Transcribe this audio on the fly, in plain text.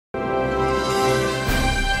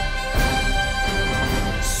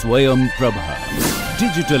SwayamPrabha.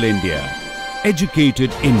 Digital India.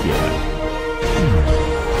 Educated India.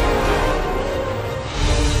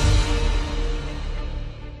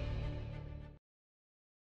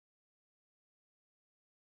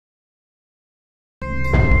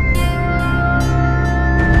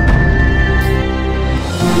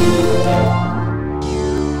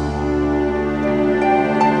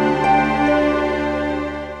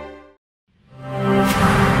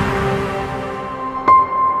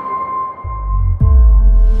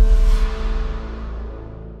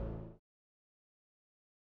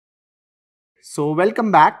 So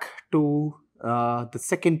welcome back to the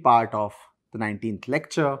second part of the 19th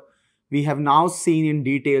lecture. We have now seen in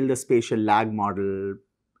detail the spatial lag model,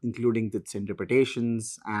 including its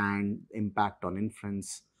interpretations and impact on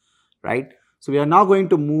inference, right? So we are now going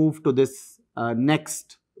to move to this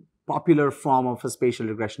next popular form of a spatial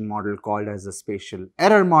regression model called as the spatial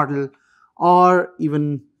error model, or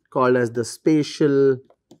even called as the spatial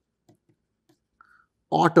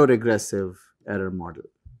autoregressive error model.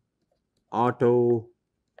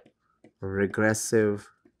 Auto-regressive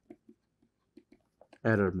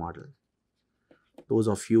error model. Those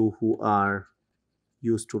of you who are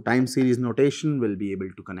used to time series notation will be able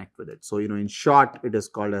to connect with it. So, in short, it is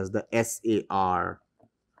called as the SAR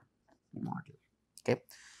model. Okay.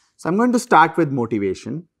 So, I'm going to start with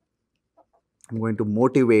motivation. I'm going to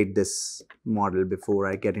motivate this model before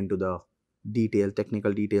I get into the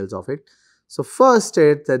technical details of it. So, first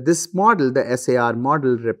is that this model, the SAR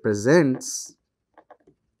model, represents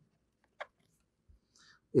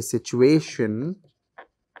a situation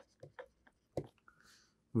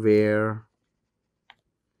where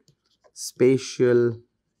spatial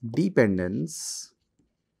dependence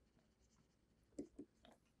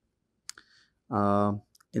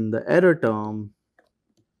in the error term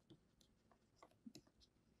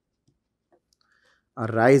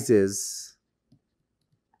arises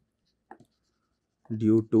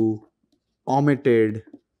due to omitted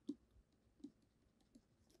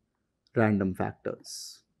random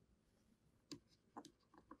factors.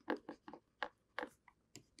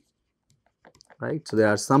 Right? So there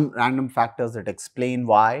are some random factors that explain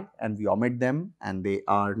why, and we omit them, and they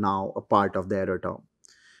are now a part of the error term.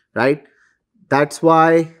 Right? That's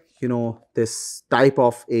why, this type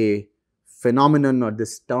of a phenomenon or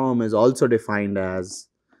this term is also defined as,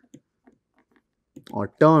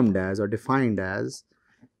 or termed as, or defined as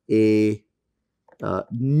a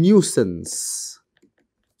nuisance.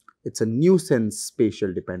 It's a nuisance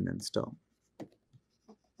spatial dependence term.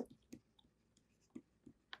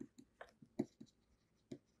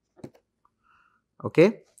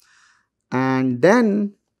 Okay, and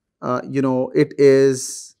then it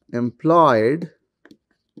is employed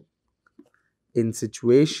in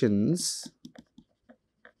situations.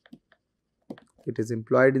 It is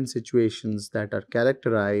employed in situations that are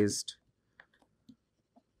characterized.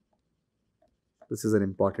 This is an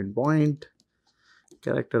important point.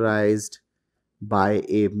 Characterized by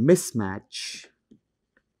a mismatch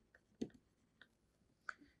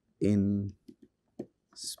in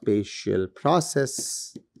spatial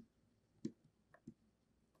process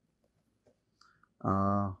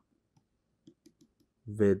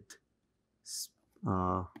with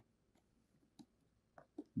the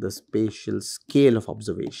spatial scale of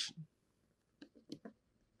observation.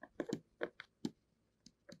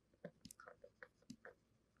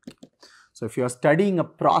 So, if you are studying a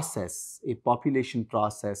process, a population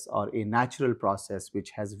process or a natural process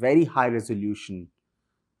which has very high resolution,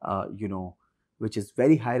 which is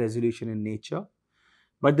very high resolution in nature,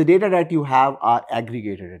 but the data that you have are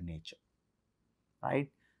aggregated in nature, right?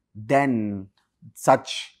 Then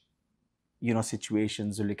such,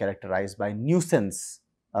 situations will be characterized by nuisance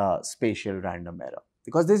spatial random error,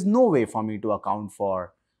 because there is no way for me to account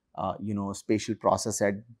for, spatial process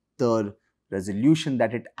at the resolution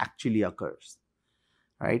that it actually occurs,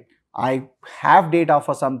 right? I have data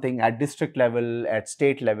for something at district level, at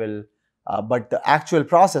state level, but the actual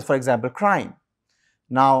process, for example, crime.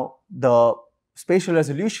 Now, the spatial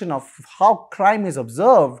resolution of how crime is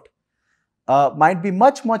observed might be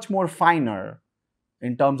much more finer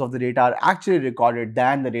in terms of the data are actually recorded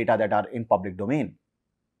than the data that are in public domain,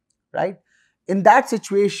 right? In that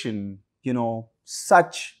situation,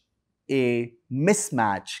 such a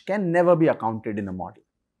mismatch can never be accounted in a model.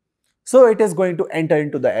 So it is going to enter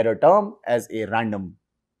into the error term as a random,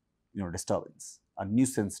 disturbance, a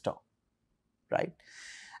nuisance term, right?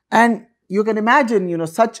 And you can imagine,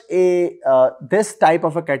 such a this type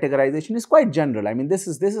of a categorization is quite general. I mean, this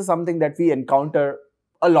is something that we encounter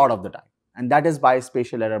a lot of the time, and that is why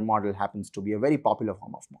spatial error model happens to be a very popular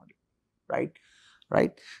form of model, right?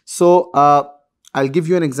 So I'll give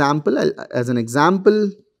you an example. As an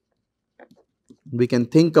example, we can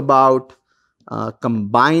think about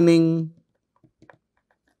combining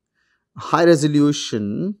high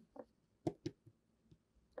resolution,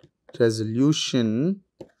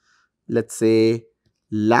 let's say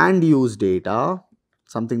land use data,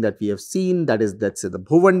 something that we have seen, that is, let's say the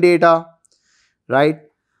Bhuvan data, right?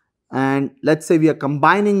 And let's say we are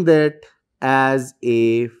combining that as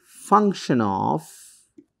a function of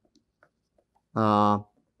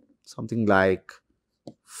something like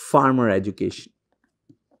farmer education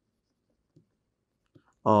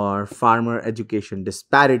or farmer education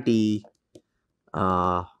disparity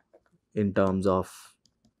in terms of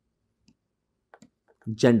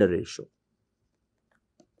gender ratio.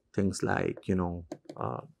 Things like, the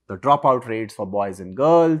dropout rates for boys and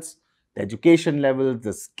girls, the education levels,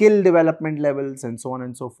 the skill development levels, and so on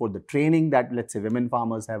and so forth, the training that, let's say, women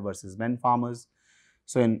farmers have versus men farmers.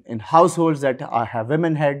 So in households that have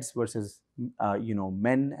women heads versus,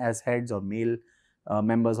 men as heads or male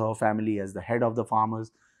members of a family as the head of the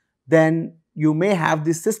farmers, then you may have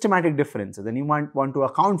these systematic differences and you might want to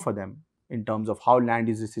account for them in terms of how land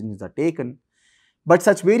use decisions are taken. But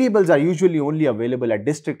such variables are usually only available at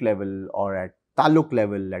district level or at taluk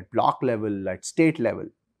level, at block level, at state level.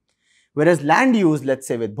 Whereas land use, let's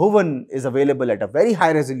say with Bhuvan, is available at a very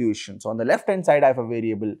high resolution. So on the left hand side, I have a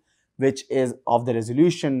variable which is of the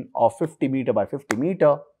resolution of 50 meter by 50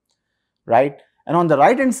 meter, right? And on the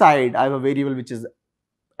right hand side, I have a variable which is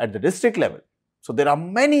at the district level. So there are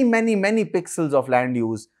many pixels of land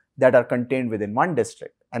use that are contained within one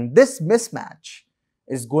district. And this mismatch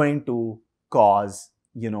is going to cause,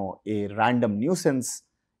 a random nuisance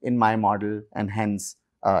in my model, and hence,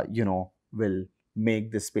 will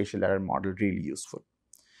make this spatial error model really useful.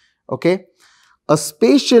 Okay.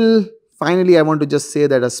 Finally, I want to just say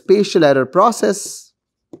that a spatial error process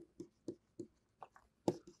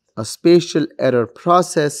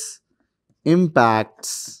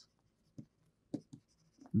impacts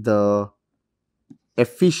the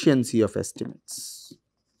efficiency of estimates.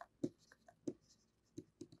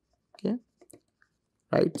 Okay,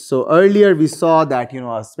 right. So earlier we saw that,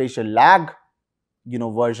 a spatial lag,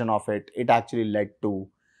 version of it actually led to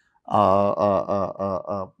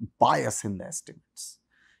bias in the estimates.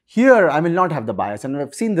 Here, I will not have the bias, and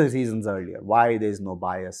we've seen the reasons earlier why there is no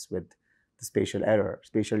bias with the spatial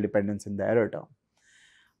dependence in the error term.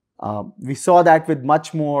 We saw that with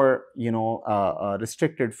much more,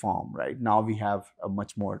 restricted form, right? Now we have a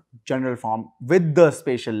much more general form with the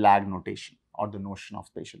spatial lag notation or the notion of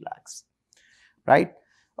spatial lags, right?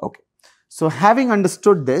 Okay. So having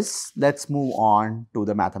understood this, let's move on to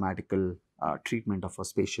the mathematical treatment of a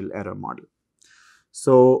spatial error model.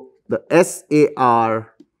 So the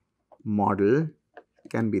SAR model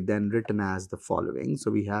can be then written as the following. So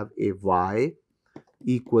we have a y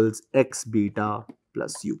equals x beta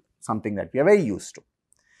plus u, something that we are very used to.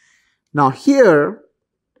 Now here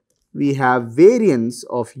we have variance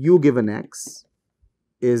of u given x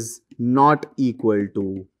is not equal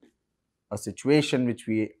to a situation which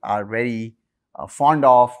we are very fond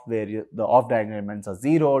of, where the off diagonal elements are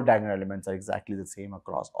 0, diagonal elements are exactly the same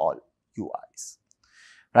across all ui's.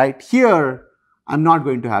 Right? Here, I'm not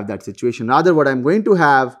going to have that situation. Rather, what I'm going to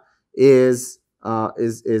have is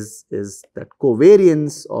that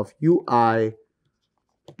covariance of ui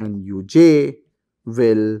and uj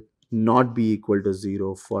will not be equal to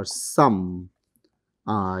 0 for some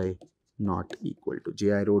I not equal to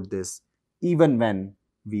j. I wrote this even when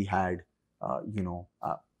we had,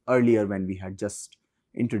 earlier when we had just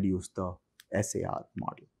introduced the SAR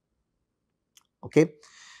model. Okay.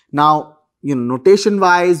 Now, notation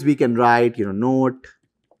wise, we can write, note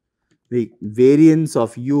the variance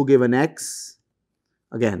of u given x.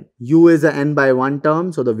 Again, u is a n by 1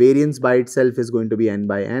 term, so the variance by itself is going to be n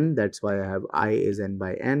by n. That's why I have I is n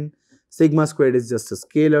by n. Sigma squared is just a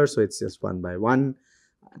scalar, so it's just 1 by 1.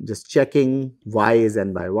 I'm just checking, y is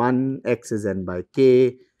n by 1, x is n by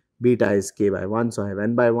k, beta is k by 1, so I have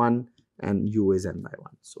n by 1, and u is n by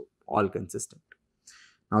 1. So all consistent.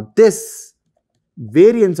 Now this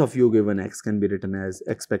variance of u given x can be written as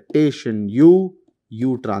expectation u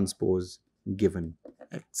transpose given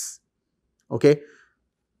x. Okay.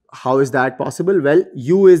 How is that possible? Well,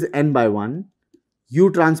 u is n by 1,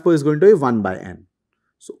 u transpose is going to be 1 by n.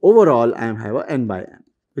 So overall, I have a n by n,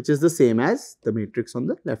 which is the same as the matrix on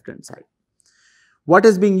the left hand side. What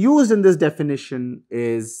is being used in this definition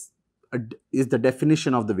is the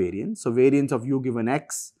definition of the variance. So variance of u given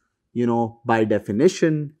x, by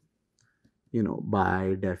definition, it's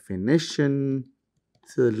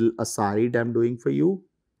a little aside I'm doing for you,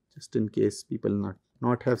 just in case people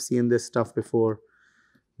not have seen this stuff before.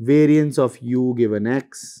 variance of u given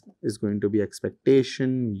x is going to be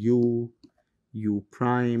expectation u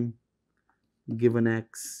prime given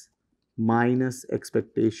x minus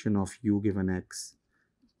expectation of u given x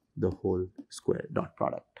the whole square dot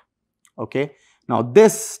product. Okay. Now,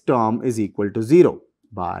 this term is equal to 0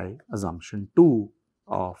 by assumption 2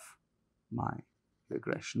 of my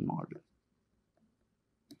regression model.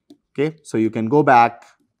 Okay. So, you can go back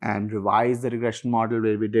and revise the regression model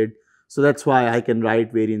where we did. So, that is why I can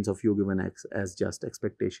write variance of u given x as just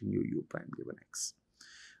expectation u prime given x.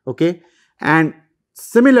 Okay. And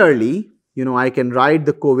similarly, I can write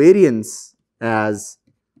the covariance as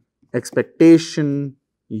expectation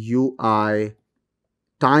ui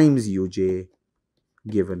times uj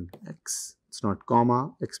given x. It is not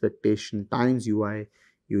comma, expectation times uj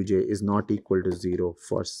is not equal to 0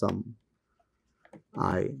 for some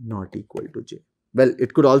I not equal to j. Well,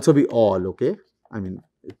 it could also be all, okay. I mean,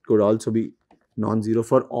 it could also be non-zero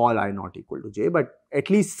for all I not equal to j, but at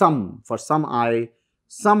least some, for some I,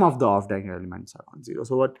 some of the off-diagonal elements are non-zero.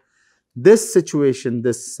 So, what this situation,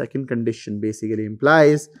 this second condition basically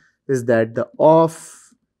implies is that the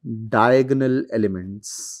off-diagonal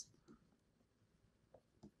elements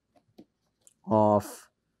of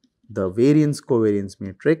the variance covariance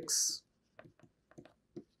matrix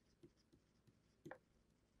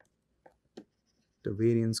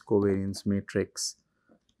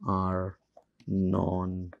are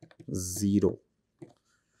non-zero.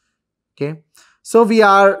 Okay. So, we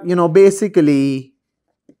are basically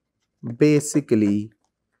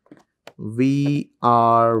we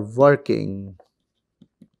are working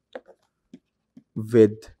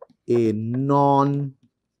with a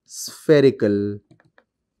non-spherical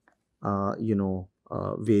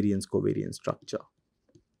variance covariance structure.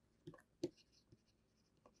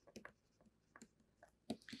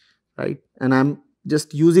 Right. And I am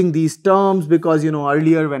just using these terms because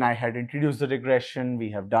earlier when I had introduced the regression,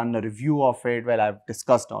 we have done a review of it where I have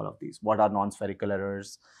discussed all of these. What are non-spherical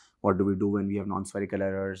errors? What do we do when we have non-spherical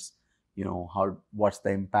errors? What's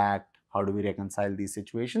the impact? How do we reconcile these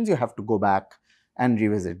situations? You have to go back and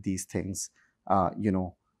revisit these things,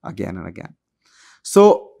 again and again.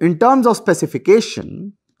 So, in terms of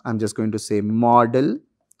specification, I'm just going to say model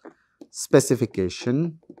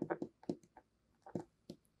specification.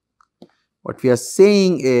 What we are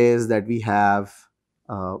saying is that we have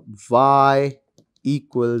y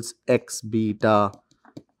equals x beta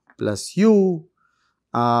plus u,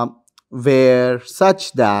 where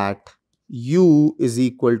such that u is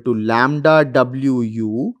equal to lambda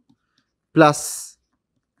wu plus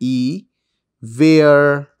e,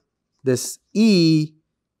 where this e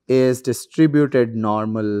is distributed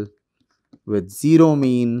normal with zero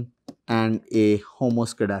mean and a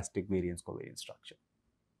homoscedastic variance covariance structure.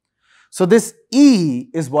 So, this E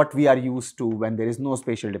is what we are used to when there is no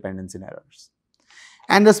spatial dependence in errors.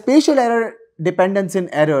 And the spatial error dependence in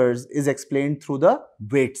errors is explained through the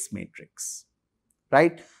weights matrix,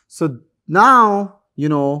 right. So, now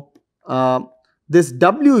this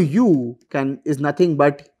WU is nothing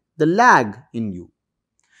but the lag in U,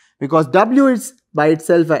 because W is by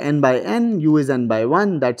itself a n by n, U is n by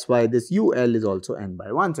 1, that is why this UL is also n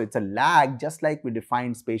by 1. So, it is a lag, just like we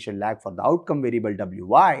defined spatial lag for the outcome variable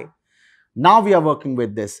WY. Now, we are working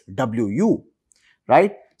with this WU,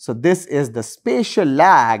 right. So, this is the spatial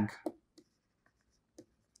lag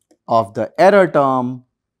of the error term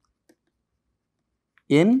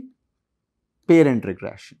in parent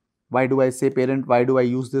regression. Why do I say parent? Why do I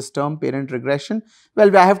use this term parent regression?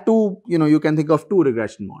 Well, I have two, you can think of two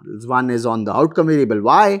regression models. One is on the outcome variable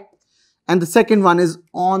y and the second one is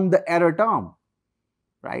on the error term,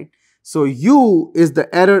 right. So, U is the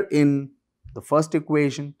error in the first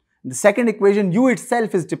equation. In the second equation, U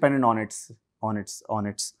itself is dependent on its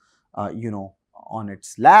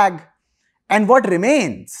lag, and what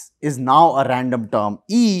remains is now a random term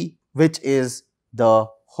E, which is the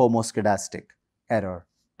homoscedastic error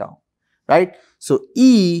term, right. So,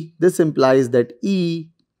 E, this implies that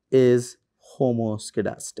E is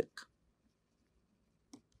homoscedastic.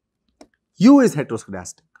 U is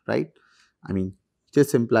heteroscedastic, right. I mean,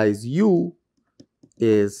 this implies U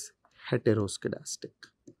is heteroscedastic.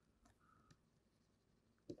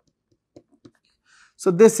 So,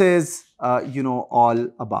 this is all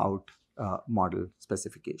about model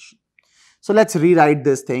specification. So, let us rewrite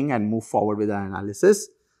this thing and move forward with our analysis.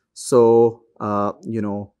 So,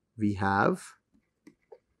 we have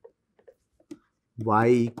y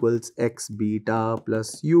equals x beta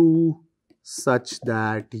plus u such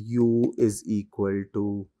that u is equal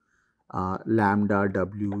to lambda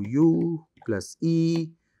wu plus e,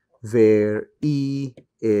 where e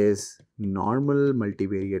is normal,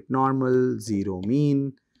 multivariate normal, zero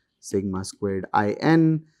mean, sigma squared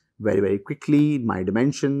in. Very quickly, my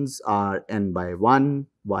dimensions are n by 1,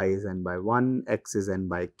 y is n by 1, x is n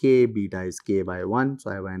by k, beta is k by 1.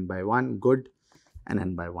 So I have n by 1, good, and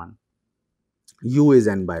n by 1. U is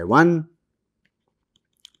n by 1,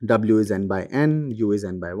 w is n by n, u is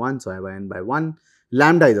n by 1. So I have n by 1.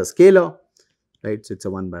 Lambda is a scalar, right? So it's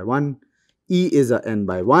a 1 by 1. E is a n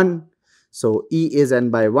by 1. So E is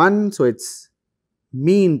n by 1. So its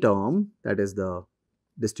mean term, that is the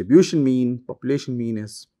distribution mean, population mean,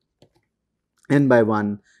 is n by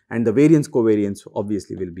 1, and the variance covariance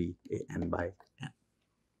obviously will be n by n,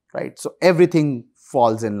 right? So everything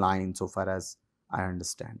falls in line so far as I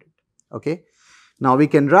understand it. Okay. Now we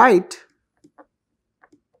can rewrite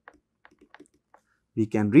the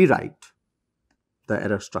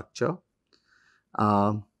error structure.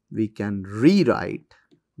 We can rewrite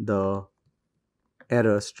the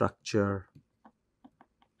error structure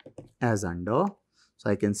as under. So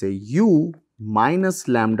I can say u minus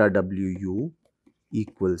lambda wu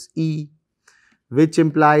equals E, which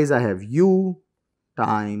implies I have u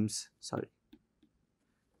times,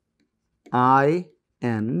 I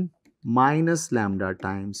n minus lambda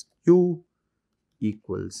times u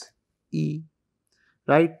equals E,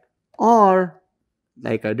 right? Or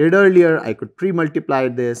like I did earlier, I could pre-multiply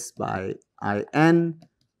this by I n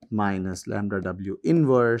minus lambda w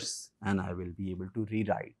inverse, and I will be able to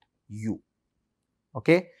rewrite u.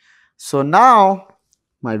 Okay. So now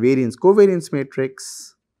my variance covariance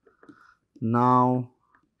matrix, now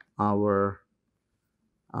our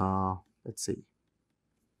let's see,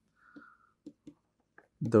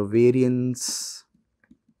 the variance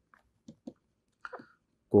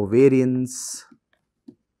covariance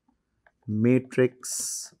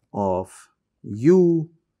matrix of u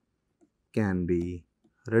can be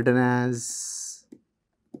written as,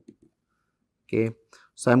 okay.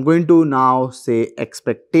 So I am going to now say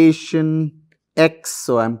expectation x.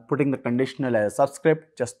 So I am putting the conditional as a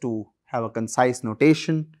subscript just to have a concise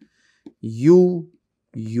notation. U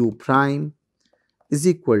prime is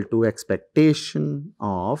equal to expectation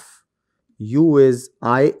of u is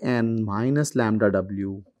I n minus lambda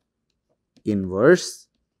w inverse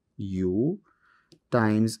u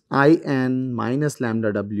times I n minus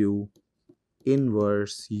lambda w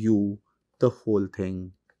inverse u, the whole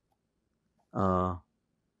thing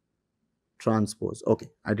transpose. Okay,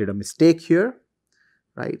 I did a mistake here,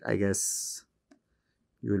 right? I guess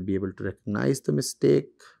you will be able to recognize the mistake.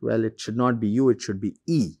 Well, it should not be u, it should be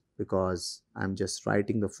E, because I'm just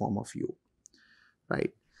writing the form of u,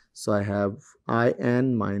 right? So I have I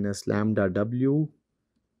n minus lambda w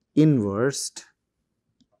inversed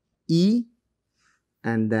E,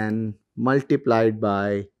 and then multiplied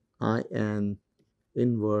by I n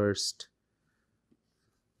inversed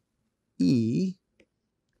E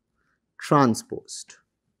transposed.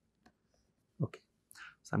 Okay,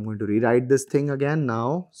 so I'm going to rewrite this thing again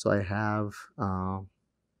now. So I have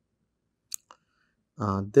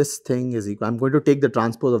this thing is equal, I'm going to take the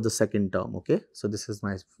transpose of the second term. Okay, so this is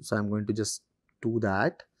my, so I'm going to just do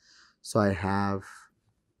that. So I have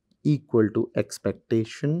equal to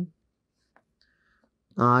expectation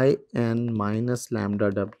I n minus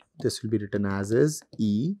lambda w, this will be written as is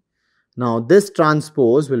E. Now this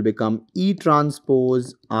transpose will become E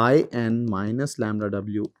transpose I n minus lambda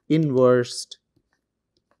w inversed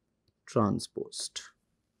transposed.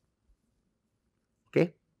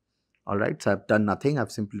 Okay. All right. So I've done nothing.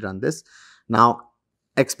 I've simply done this. Now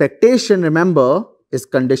expectation, remember, is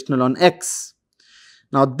conditional on x.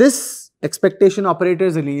 Now this expectation operator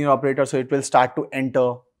is a linear operator, so it will start to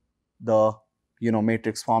enter the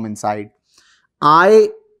matrix form inside. I,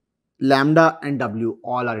 lambda and w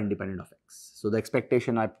all are independent of x. So the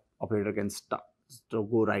expectation operator can start to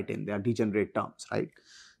go right in. They are degenerate terms, right?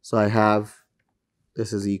 So I have,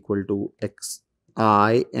 this is equal to x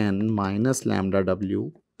I n minus lambda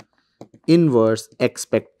w inverse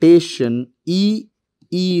expectation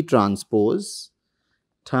E transpose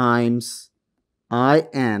times I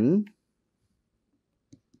n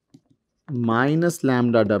minus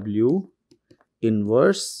lambda w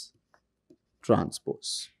inverse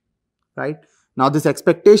transpose, right? Now this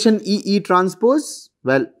expectation E transpose,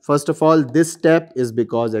 well, first of all, this step is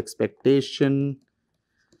because expectation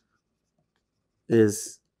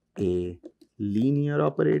is a linear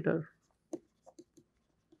operator,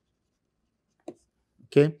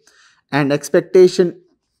 okay, and expectation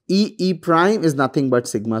E prime is nothing but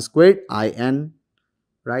sigma squared I n,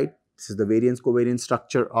 right? This is the variance covariance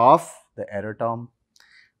structure of the error term,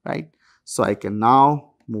 right? So I can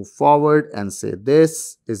now move forward and say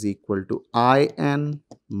this is equal to I n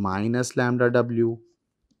minus lambda w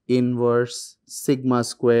inverse sigma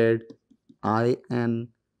squared I n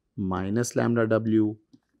minus lambda w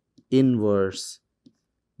inverse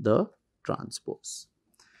the transpose,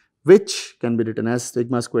 which can be written as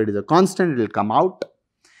sigma squared is a constant, it will come out.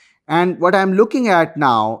 And what I am looking at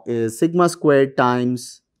now is sigma squared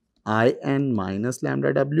times in minus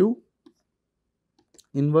lambda w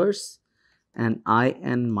inverse and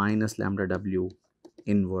in minus lambda w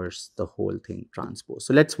inverse the whole thing transpose.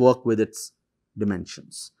 So let's work with its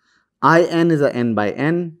dimensions. In is a n by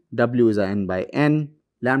n, w is a n by n,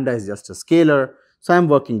 lambda is just a scalar. So I am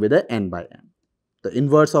working with a n by n. The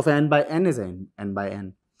inverse of n by n is a n by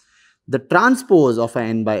n. The transpose of a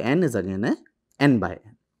n by n is again a n by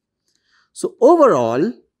n. So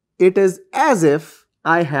overall, it is as if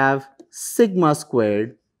I have sigma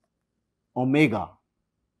squared omega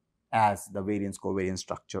as the variance covariance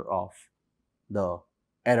structure of the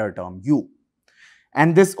error term u.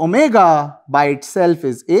 And this omega by itself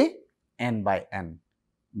is a n by n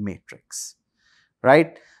matrix,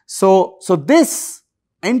 right? So this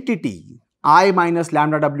entity I minus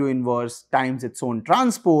lambda w inverse times its own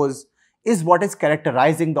transpose is what is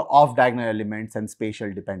characterizing the off-diagonal elements and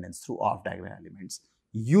spatial dependence through off-diagonal elements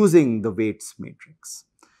using the weights matrix.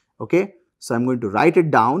 Okay, so I'm going to write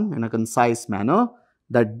it down in a concise manner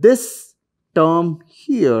that this term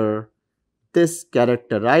here, this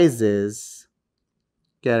characterizes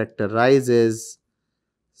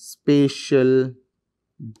spatial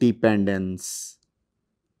dependence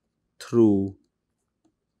through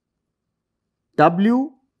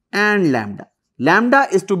w and lambda. Lambda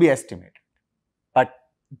is to be estimated, but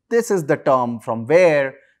this is the term from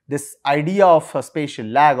where this idea of a spatial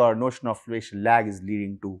lag or notion of spatial lag is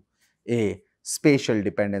leading to a spatial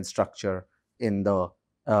dependence structure in the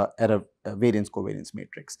error variance covariance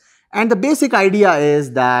matrix. And the basic idea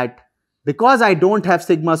is that because I don't have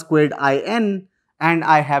sigma squared in and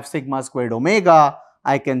I have sigma squared omega,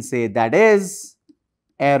 I can say that is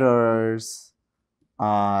errors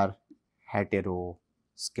are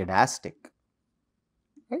heteroscedastic.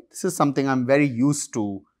 Right? This is something I'm very used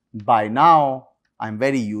to by now. I'm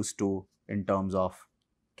very used to in terms of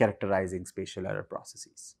characterizing spatial error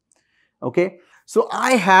processes. Okay, so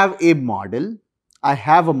I have a model. I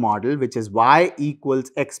have a model which is y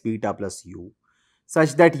equals x beta plus u,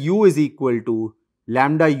 such that u is equal to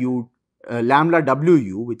lambda wu,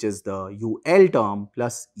 which is the ul term,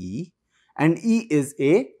 plus e, and e is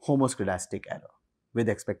a homoscedastic error with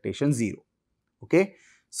expectation 0. Okay,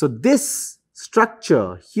 so this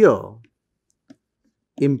structure here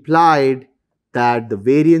implied that the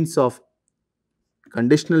variance of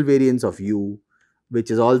conditional variance of u,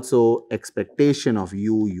 which is also expectation of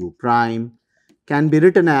u prime, can be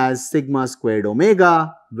written as sigma squared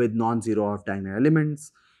omega with non-zero off-diagonal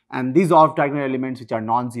elements, and these off-diagonal elements which are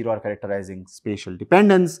non-zero are characterizing spatial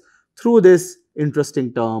dependence through this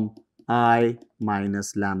interesting term I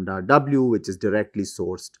minus lambda w, which is directly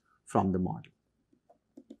sourced from the model.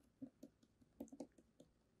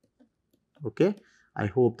 Okay, I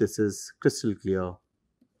hope this is crystal clear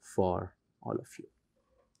for all of you.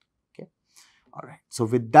 Okay, all right. So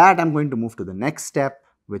with that, I'm going to move to the next step,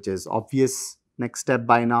 which is obvious next step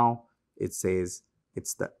by now. It says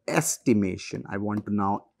it's the estimation. I want to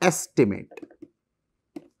now estimate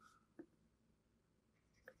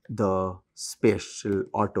the spatial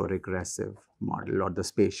autoregressive model or the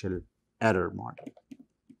spatial error model.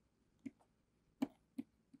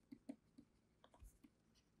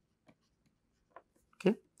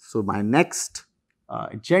 Okay, so my next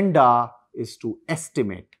agenda is to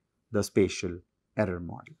estimate the spatial error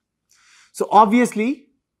model. So obviously,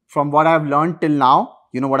 from what I've learned till now,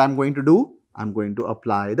 you know what I'm going to do? I'm going to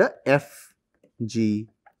apply the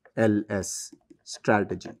FGLS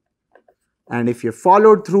strategy. And if you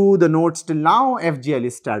followed through the notes till now,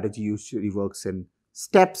 FGLS strategy usually works in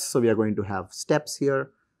steps. So we are going to have steps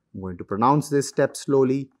here. I'm going to pronounce this step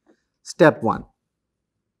slowly. Step 1.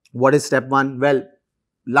 What is step 1? Well,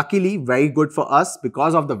 luckily, very good for us,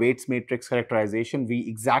 because of the weights matrix characterization, we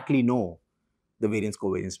exactly know the variance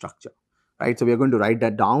covariance structure, right? So we are going to write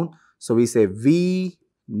that down. So we say we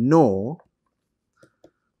know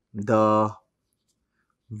the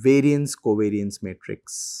variance covariance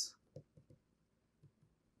matrix,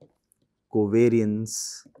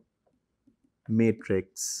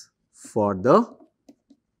 for the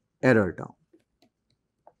error term.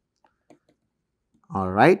 All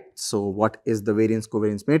right. So what is the variance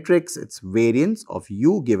covariance matrix? It's variance of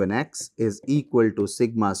u given x is equal to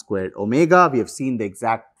sigma squared omega. We have seen the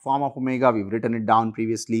exact form of omega. We've written it down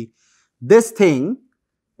previously. This thing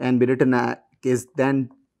can be written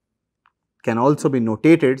can also be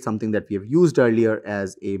notated, something that we have used earlier,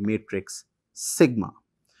 as a matrix sigma,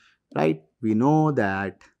 right? We know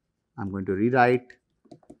that I'm going to rewrite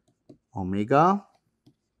omega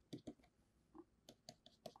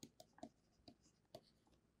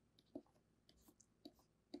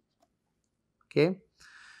okay.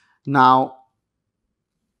 Now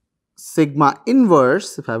sigma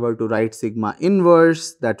inverse, if I were to write sigma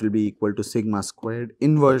inverse, that will be equal to sigma squared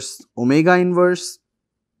inverse omega inverse,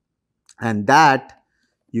 and that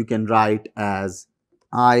you can write as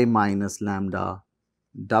I minus lambda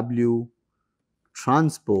W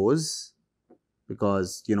transpose,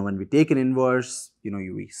 because when we take an inverse,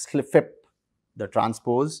 we flip the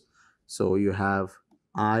transpose. So you have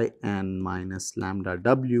I n minus lambda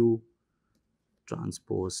W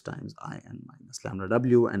transpose times I n minus lambda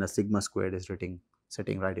W, and a sigma squared is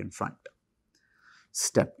sitting right in front.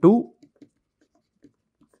 Step 2,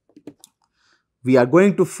 we are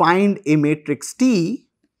going to find a matrix T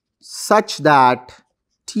such that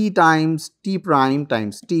T times T prime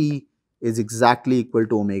times T is exactly equal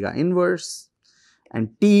to omega inverse,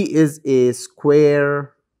 and T is a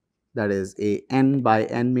square, that is a n by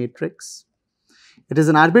n matrix. It is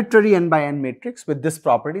an arbitrary n by n matrix with this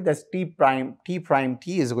property that T prime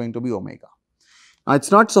T is going to be omega. Now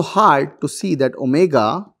it's not so hard to see that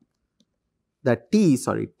T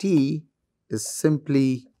is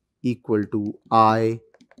simply equal to I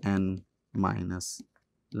n minus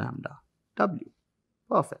lambda W.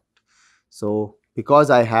 Perfect. So because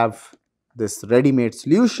I have this ready-made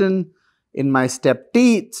solution, in my step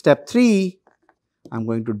 3, I'm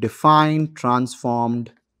going to define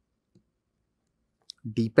transformed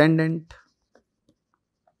dependent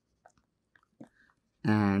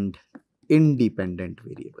and independent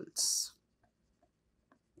variables.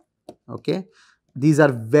 Okay, these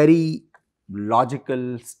are very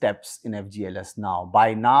logical steps in FGLS.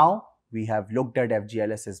 By now we have looked at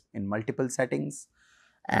FGLS in multiple settings,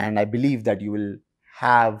 and I believe that you will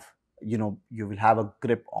have a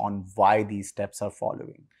grip on why these steps are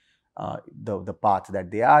following the path that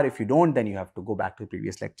they are. If you don't, then you have to go back to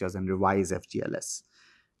previous lectures and revise FGLS.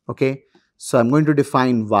 Okay, so I'm going to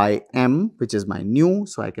define Ym, which is my nu.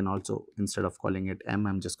 So I can also, instead of calling it m,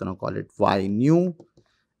 I'm just going to call it y nu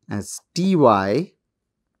as Ty,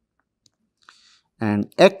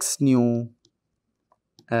 and x nu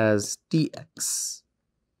as Tx.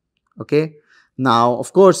 Okay. Now,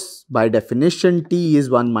 of course, by definition, T is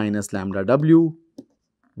 1 minus lambda W,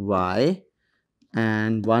 y,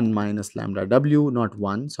 and 1 minus lambda W, not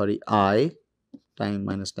 1, sorry, I times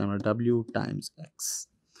minus lambda W times x.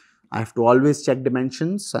 I have to always check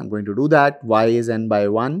dimensions, so I'm going to do that. Y is n by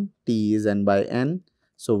 1, T is n by n,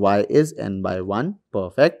 so y is n by 1,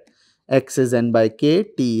 perfect. X is n by k,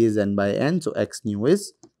 T is n by n, so x nu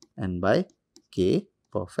is n by k,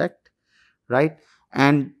 perfect, right?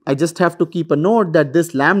 And I just have to keep a note that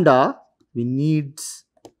this lambda, we need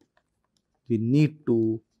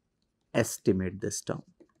to estimate this term.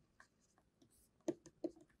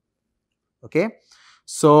 Okay,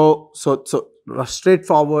 so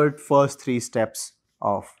straightforward first 3 steps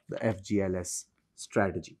of the FGLS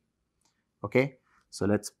strategy. Okay, so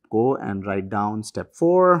let's go and write down step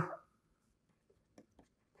 4.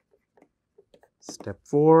 Step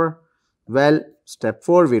 4. Well, step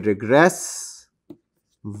 4, we regress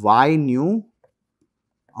y nu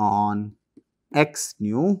on x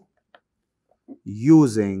nu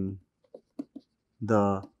using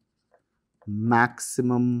the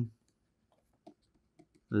maximum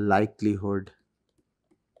likelihood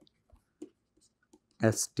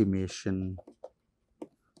estimation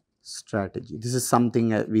strategy. This is something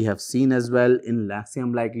that we have seen as well in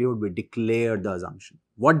maximum likelihood. We declared the assumption.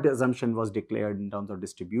 What the assumption was declared in terms of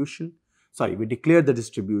distribution? Sorry, we declared the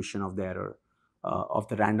distribution of the error of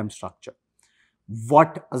the random structure.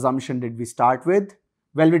 What assumption did we start with?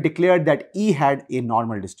 Well, we declared that E had a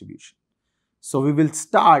normal distribution. So we will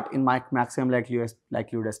start in my maximum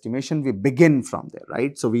likelihood estimation. We begin from there,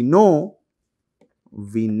 right? So we know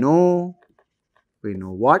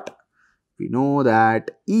what? We know that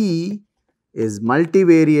E is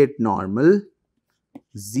multivariate normal,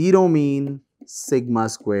 0 mean, sigma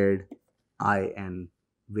squared, In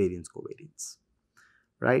variance covariance,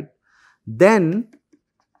 right? Then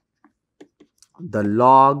the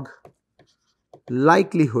log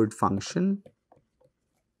likelihood function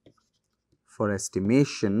for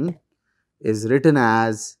estimation is written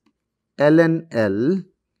as ln L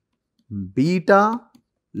beta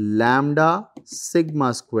lambda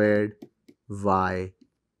sigma squared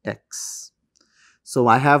Yx. So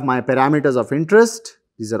I have my parameters of interest.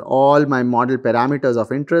 These are all my model parameters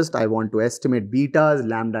of interest. I want to estimate betas,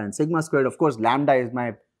 lambda and sigma squared. Of course, lambda is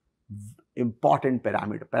my important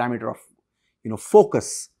parameter of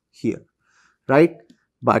focus here, right?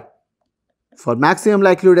 But For maximum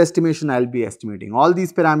likelihood estimation, I'll be estimating all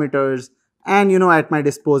these parameters, and at my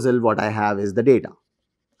disposal, what I have is the data.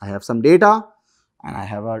 I have some data and I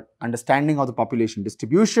have an understanding of the population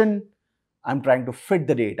distribution. I'm trying to fit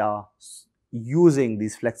the data using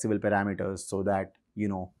these flexible parameters so that,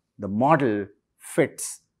 the model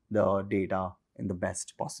fits the data in the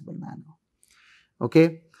best possible manner.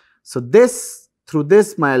 Okay. So through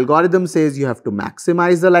this, my algorithm says you have to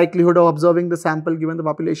maximize the likelihood of observing the sample given the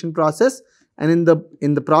population process, and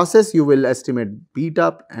in the process you will estimate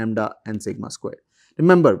beta, lambda and sigma squared.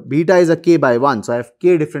 Remember, beta is a k by 1, so I have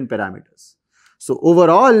k different parameters. So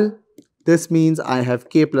overall, this means I have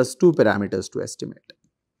k plus 2 parameters to estimate.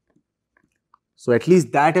 So at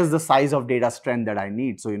least that is the size of data strength that I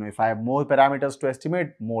need. So, if I have more parameters to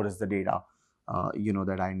estimate, more is the data,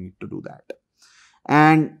 that I need to do that.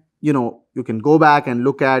 And, you can go back and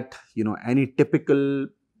look at, any typical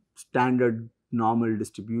standard normal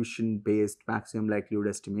distribution based maximum likelihood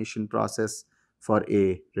estimation process for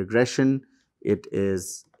a regression. It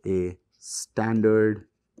is a standard,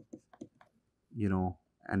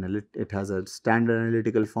 it has a standard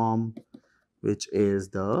analytical form, which is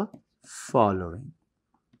the following: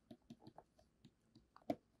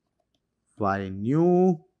 y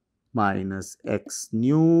nu minus x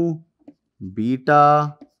nu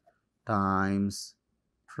beta times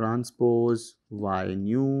transpose y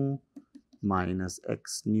nu minus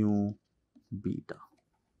x nu beta.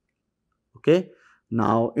 Okay.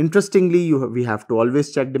 Now, interestingly, we have to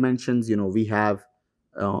always check dimensions. We have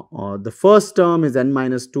the first term is n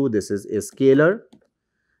minus 2. This is a scalar.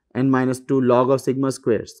 N minus 2 log of sigma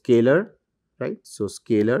square, scalar, right? So,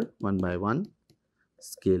 scalar 1 by 1,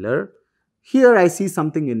 scalar. Here I see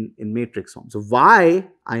something in matrix form. So, y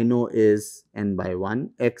I know is n by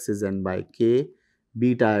 1, x is n by k,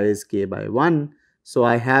 beta is k by 1. So,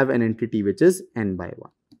 I have an entity which is n by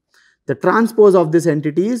 1. The transpose of this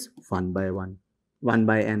entity is 1 by 1, 1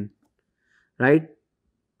 by n, right?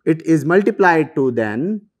 It is multiplied to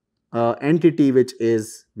then entity which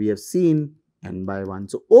is, we have seen, n by 1.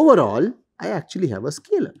 So, overall, I actually have a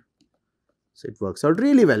scalar. So, it works out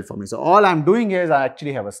really well for me. So, all I am doing is I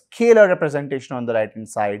actually have a scalar representation on the right hand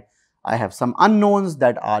side. I have some unknowns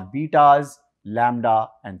that are betas, lambda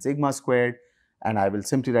and sigma squared, and I will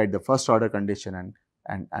simply write the first order condition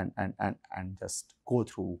and just go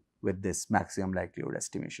through with this maximum likelihood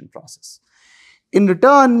estimation process. In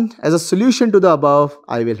return, as a solution to the above,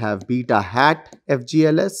 I will have beta hat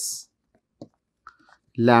FGLS,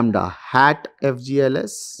 lambda hat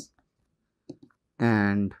FGLS,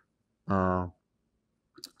 and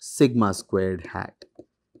sigma squared hat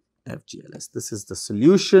FGLS. This is the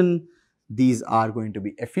solution. These are going to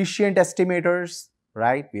be efficient estimators,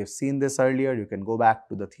 right? We have seen this earlier. You can go back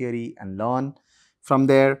to the theory and learn from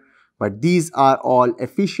there. But these are all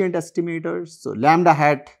efficient estimators. So, lambda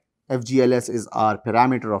hat FGLS is our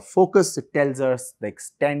parameter of focus. It tells us the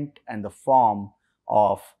extent and the form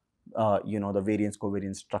of the variance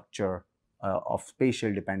covariance structure of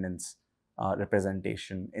spatial dependence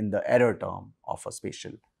representation in the error term of a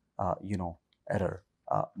spatial error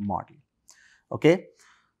model. Okay.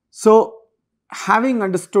 So, having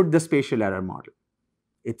understood the spatial error model,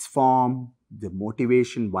 its form, the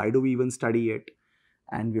motivation, why do we even study it,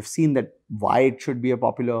 and we've seen that why it should be a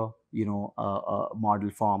popular model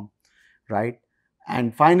form, right?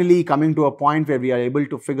 And finally, coming to a point where we are able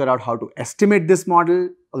to figure out how to estimate this model,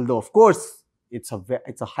 although of course it's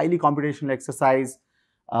a highly computational exercise.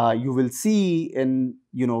 You will see in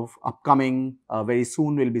upcoming very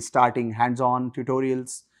soon we'll be starting hands-on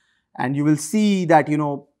tutorials, and you will see that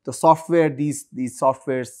the software, these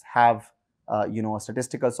softwares have a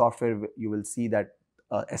statistical software. You will see that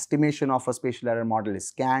estimation of a spatial error model is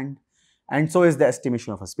scanned, and so is the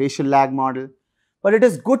estimation of a spatial lag model. But it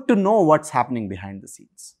is good to know what's happening behind the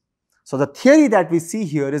scenes. So the theory that we see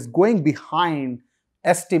here is going behind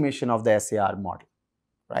estimation of the SAR model,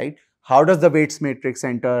 right? How does the weights matrix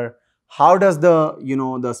enter? How does the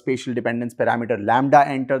the spatial dependence parameter lambda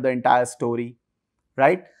enter the entire story,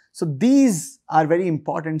 right? So these are very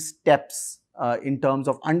important steps in terms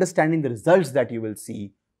of understanding the results that you will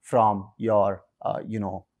see from your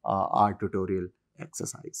our tutorial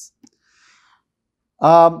exercise.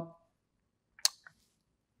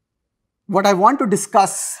 What I want to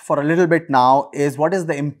discuss for a little bit now is what is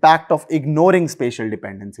the impact of ignoring spatial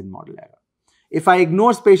dependence in model error. If I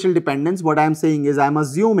ignore spatial dependence, what I am saying is I am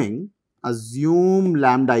assume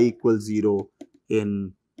lambda equals 0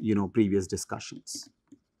 in previous discussions,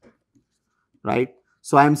 right?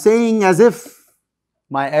 So I am saying as if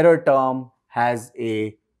my error term has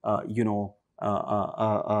a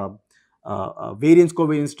variance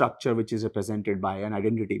covariance structure, which is represented by an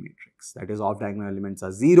identity matrix. That is, off diagonal elements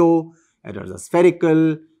are 0, errors are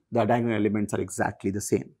spherical, the diagonal elements are exactly the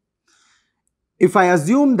same. If I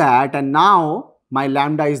assume that, and now my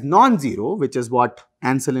lambda is non-zero, which is what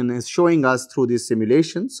Anselin is showing us through this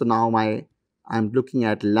simulation. So now I'm looking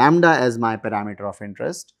at lambda as my parameter of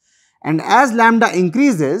interest. And as lambda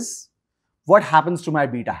increases, what happens to my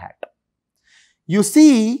beta hat? You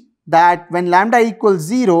see that when lambda equals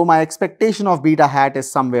 0, my expectation of beta hat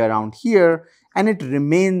is somewhere around here, and it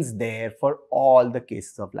remains there for all the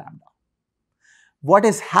cases of lambda. What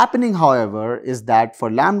is happening, however, is that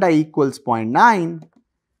for lambda equals 0.9,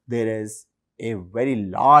 there is a very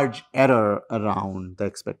large error around the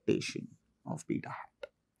expectation of beta hat.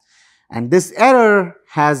 And this error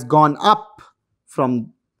has gone up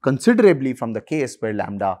considerably from the case where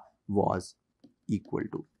lambda was equal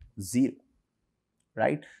to 0,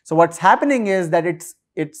 right? So what's happening is that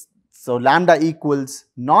so lambda equals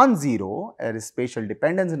non-zero, a spatial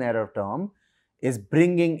dependence in error term, is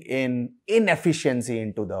bringing in inefficiency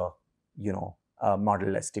into the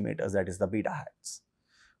model estimators, that is the beta hats,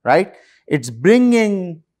 right? It's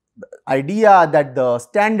bringing the idea that the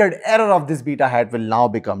standard error of this beta hat will now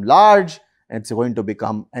become large, and it's going to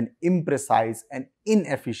become an imprecise and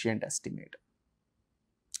inefficient estimator,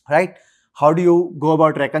 right? How do you go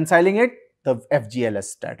about reconciling it? The FGLS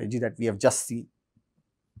strategy that we have just seen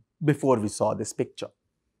before we saw this picture,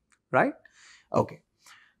 right? Okay,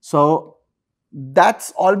 so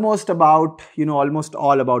that's almost about, almost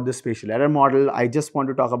all about the spatial error model. I just want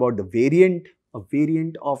to talk about the variant of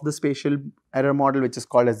the spatial error model, which is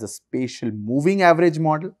called as the spatial moving average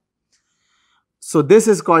model. So this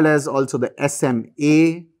is called as also the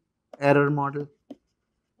SMA error model,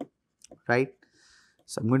 right?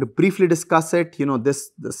 So I'm going to briefly discuss it.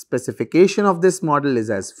 The specification of this model is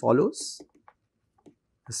as follows.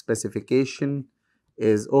 The specification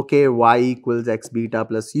is, okay, y equals x beta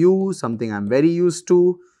plus u, something I'm very used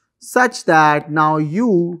to, such that now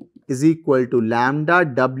u is equal to lambda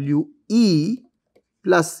we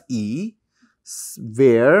plus e,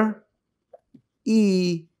 where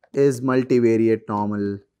e is multivariate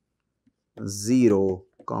normal 0,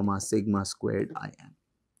 sigma squared in.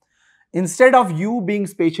 Instead of u being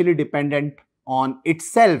spatially dependent on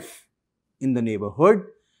itself in the neighborhood,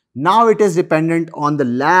 now it is dependent on the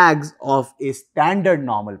lags of a standard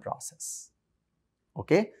normal process.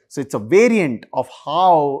 Okay, so it's a variant of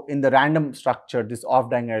how in the random structure these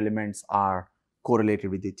off-diagonal elements are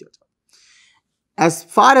correlated with each other. As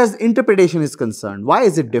far as interpretation is concerned, why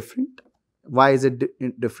is it different? Why is it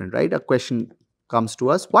different, right? A question comes to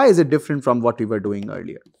us, why is it different from what we were doing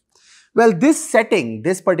earlier? Well, this setting,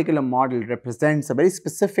 this particular model represents a very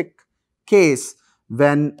specific case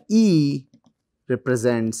when E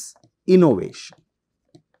represents innovation.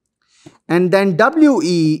 And then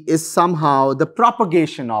WE is somehow the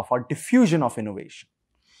propagation of or diffusion of innovation,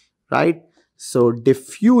 right? So,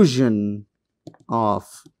 diffusion of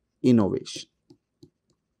innovation,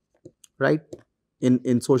 right?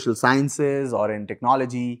 In social sciences or in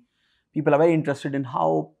technology, people are very interested in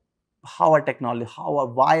why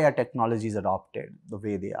are technologies adopted the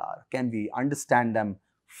way they are? Can we understand them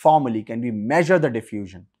formally? Can we measure the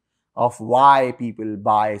diffusion of why people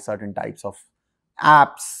buy certain types of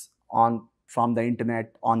apps on the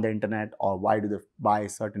internet, or why do they buy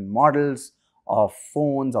certain models of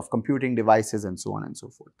phones, of computing devices, and so on and so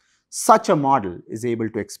forth? Such a model is able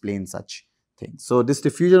to explain such things. So this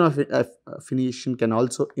diffusion of innovation can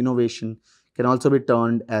also be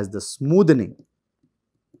termed as the smoothening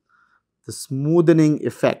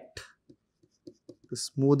effect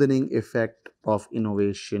of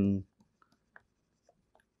innovation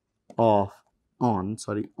on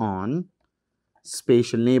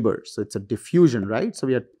spatial neighbors. So it's a diffusion, right? So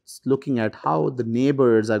we are looking at how the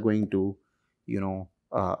neighbors are going to,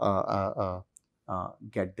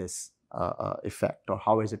 get this effect, or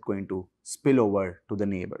how is it going to spill over to the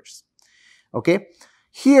neighbors. Okay,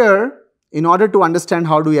 here, in order to understand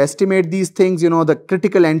how do we estimate these things, the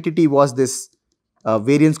critical entity was this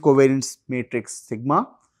variance covariance matrix sigma.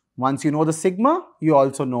 Once you know the sigma, you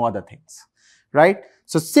also know other things, right?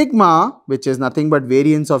 So sigma, which is nothing but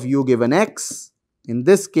variance of u given x, in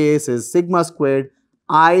this case is sigma squared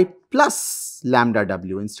I plus lambda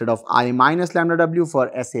w instead of I minus lambda w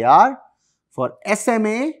for SAR. For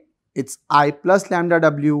SMA, it's I plus lambda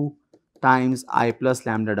w times I plus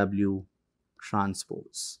lambda w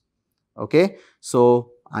transpose. Okay,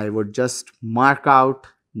 so I would just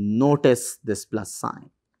notice this plus sign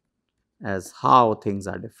as how things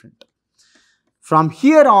are different. From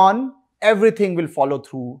here on, everything will follow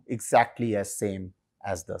through exactly as same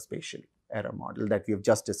as the spatial error model that we have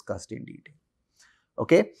just discussed in detail.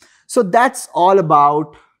 Okay, so that's all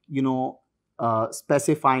about,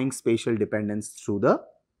 specifying spatial dependence through the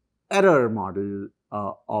error model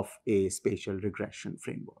of a spatial regression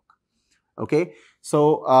framework. Okay,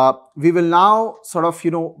 so we will now sort of,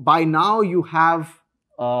 by now you have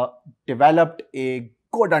developed a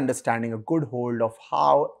good understanding, a good hold of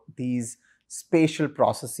how these spatial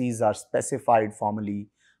processes are specified formally.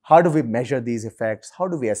 How do we measure these effects? How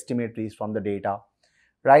do we estimate these from the data,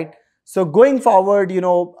 right? So going forward, we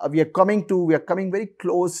are coming very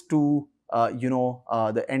close to,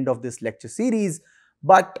 the end of this lecture series,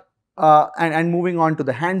 but and moving on to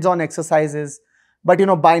the hands-on exercises. But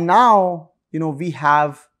by now, we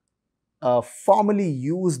have formally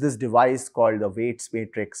used this device called the weights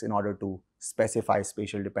matrix in order to specify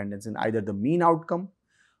spatial dependence in either the mean outcome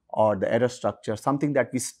or the error structure, something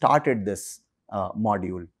that we started this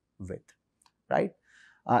module with, right?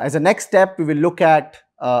 As a next step, we will look at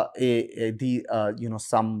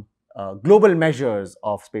some global measures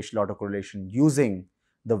of spatial autocorrelation using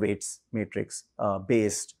the weights matrix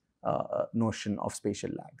based notion of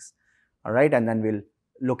spatial lags. All right, and then we'll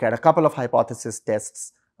look at a couple of hypothesis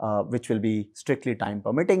tests, which will be strictly time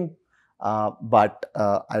permitting. But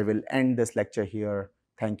I will end this lecture here.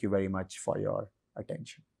 Thank you very much for your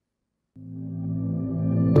attention.